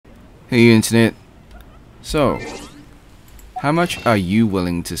Hey internet. So, how much are you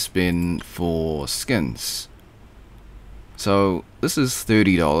willing to spend for skins? So, this is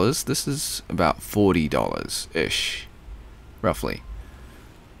 $30. This is about $40-ish, roughly.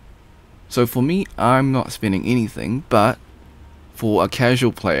 So for me, I'm not spending anything, but for a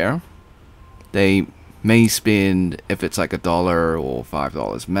casual player, they may spend, if it's like $1 or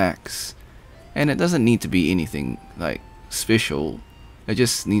 $5 max, and it doesn't need to be anything like special. It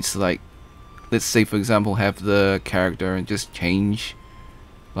just needs to, like, let's say for example, have the character and just change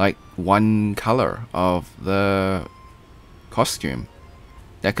like one color of the costume.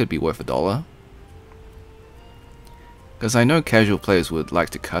 That could be worth $1. Because I know casual players would like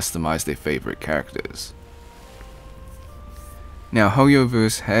to customize their favorite characters. Now,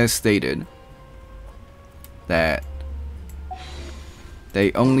 Hoyoverse has stated that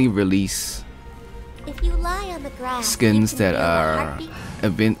they only release If you lie on the grass, skins you can that feel the are heartbeat.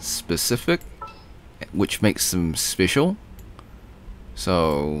 event specific, which makes them special.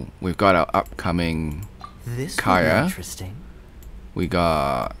 So we've got our upcoming This Kaya. will be interesting. We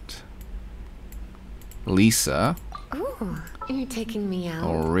got Lisa Ooh, you're taking me out.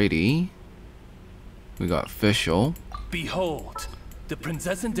 already. We got Fischl Behold, the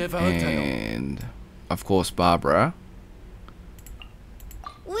Princess Endeavor Hotel. and of course Barbara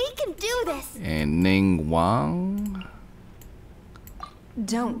We can do this. and Ning Wang.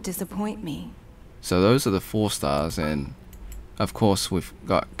 Don't disappoint me. So those are the 4 stars, and of course we've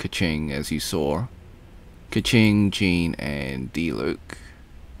got Kaching, as you saw. Kaching, Jean, and D-Luke.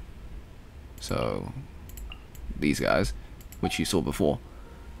 So these guys, which you saw before.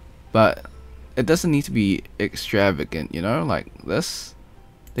 But it doesn't need to be extravagant, you know, like this.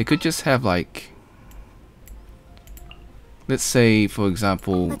 They could just have, like, let's say for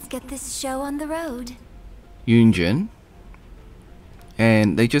example, Let's get this show on the road. Yunjin,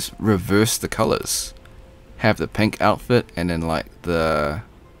 and they just reverse the colors. Have the pink outfit and then like the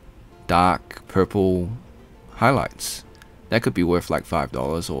dark purple highlights. That could be worth like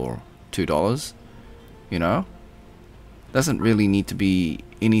 $5 or $2, you know. Doesn't really need to be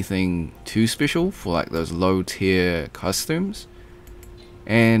anything too special for like those low tier costumes.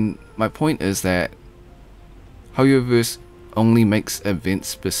 And my point is that Hoyoverse only makes event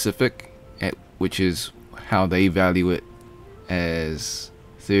specific, which is how they value it, as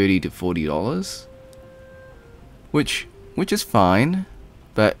 $30 to $40, which is fine,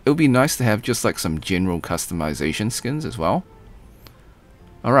 but it would be nice to have just like some general customization skins as well.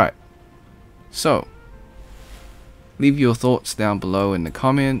 Alright, so leave your thoughts down below in the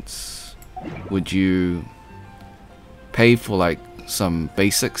comments. Would you pay for like some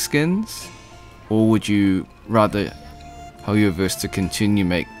basic skins, or would you rather Hoyoverse to continue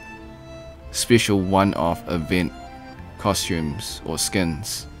make special one-off event costumes or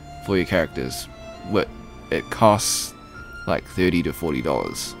skins for your characters? What it costs like $30 to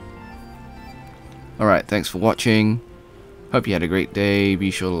 $40. Alright, thanks for watching. Hope you had a great day.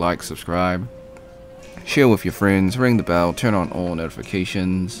 Be sure to like, subscribe, share with your friends, ring the bell, turn on all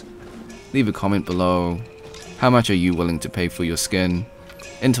notifications, leave a comment below. How much are you willing to pay for your skin?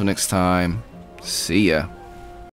 Until next time, see ya.